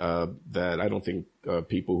say that I don't think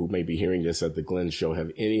people who may be hearing this at the Glenn Show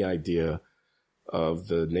have any idea of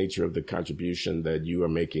the nature of the contribution that you are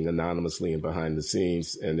making anonymously and behind the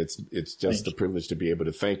scenes. And it's just a privilege to be able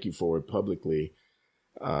to thank you for it publicly,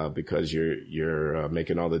 because you're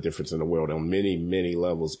making all the difference in the world on many, many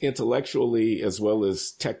levels, intellectually as well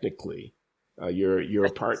as technically. You're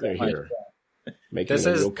a partner here, making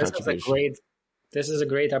a real contribution. This is a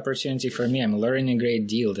great opportunity for me. I'm learning a great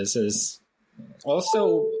deal. This is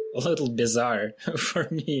also a little bizarre for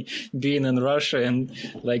me, being in Russia and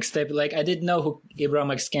I didn't know who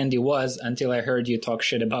Ibram X. Kendi was until I heard you talk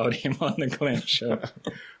shit about him on the Glenn Show.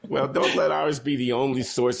 Well, don't let ours be the only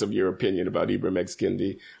source of your opinion about Ibram X.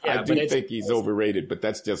 Kendi. Yeah, I do think he's overrated, but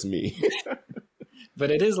that's just me.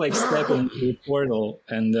 But it is like stepping into a portal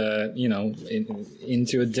and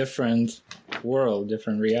into a different world,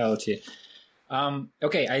 different reality.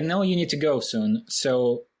 Okay, I know you need to go soon,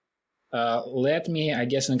 so let me, I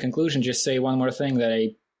guess in conclusion, just say one more thing that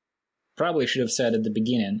I probably should have said at the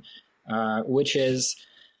beginning, which is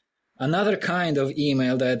another kind of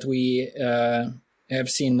email that we have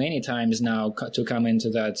seen many times now to come into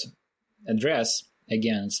that address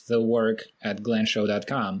against the work at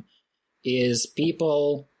glenshow.com is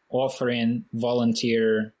people offering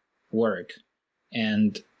volunteer work.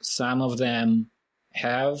 And some of them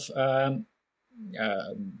have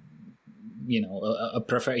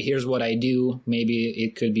here's what I do, maybe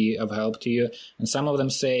it could be of help to you. And some of them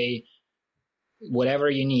say, whatever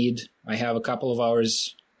you need, I have a couple of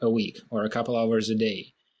hours a week or a couple hours a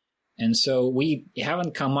day. And so we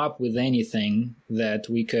haven't come up with anything that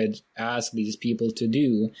we could ask these people to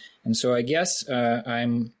do. And so I guess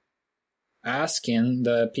I'm asking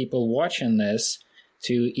the people watching this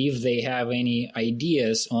to, if they have any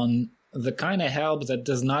ideas on the kind of help that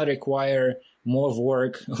does not require more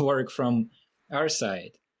work from our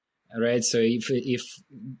side, right? So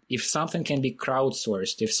if something can be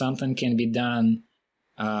crowdsourced, if something can be done,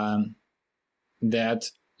 that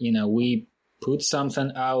we put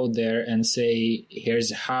something out there and say,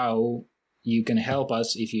 here's how you can help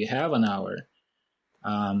us if you have an hour.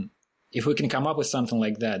 If we can come up with something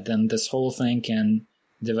like that, then this whole thing can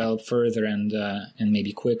develop further and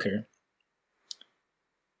maybe quicker.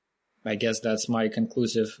 I guess that's my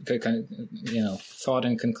conclusive, thought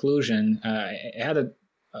and conclusion. I had a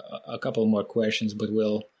couple more questions, but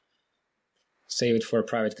we'll save it for a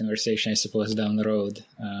private conversation, I suppose, down the road.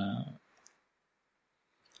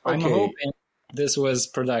 I'm hoping this was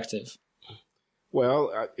productive.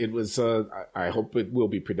 Well, it was. I hope it will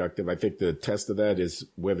be productive. I think the test of that is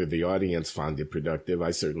whether the audience found it productive. I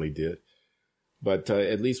certainly did. But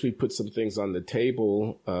at least we put some things on the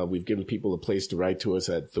table. We've given people a place to write to us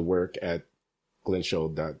at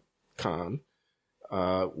thework@glenshow.com.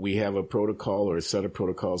 We have a protocol or a set of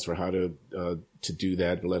protocols for how to do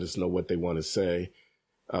that and let us know what they want to say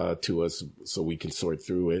to us so we can sort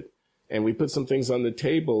through it. And we put some things on the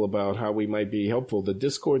table about how we might be helpful. The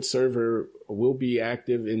Discord server will be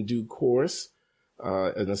active in due course.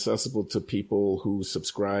 And accessible to people who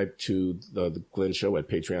subscribe to the Glenn Show at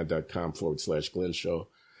patreon.com/Glenn Show.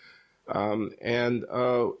 And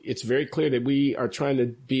it's very clear that we are trying to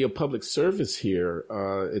be a public service here.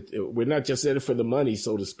 We're not just in it for the money,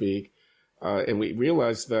 so to speak. And we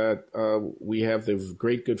realize that we have the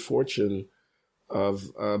great good fortune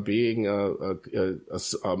of being a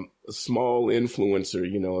small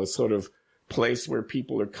influencer, a sort of place where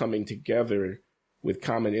people are coming together with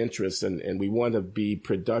common interests, and we want to be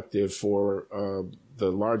productive for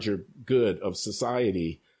the larger good of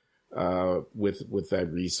society with that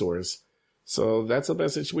resource. So that's a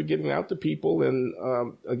message we're getting out to people. And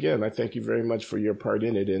again, I thank you very much for your part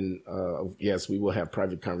in it. And yes, we will have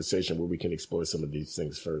private conversation where we can explore some of these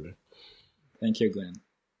things further. Thank you, Glenn.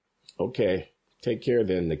 Okay. Take care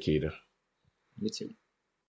then, Nikita. You too.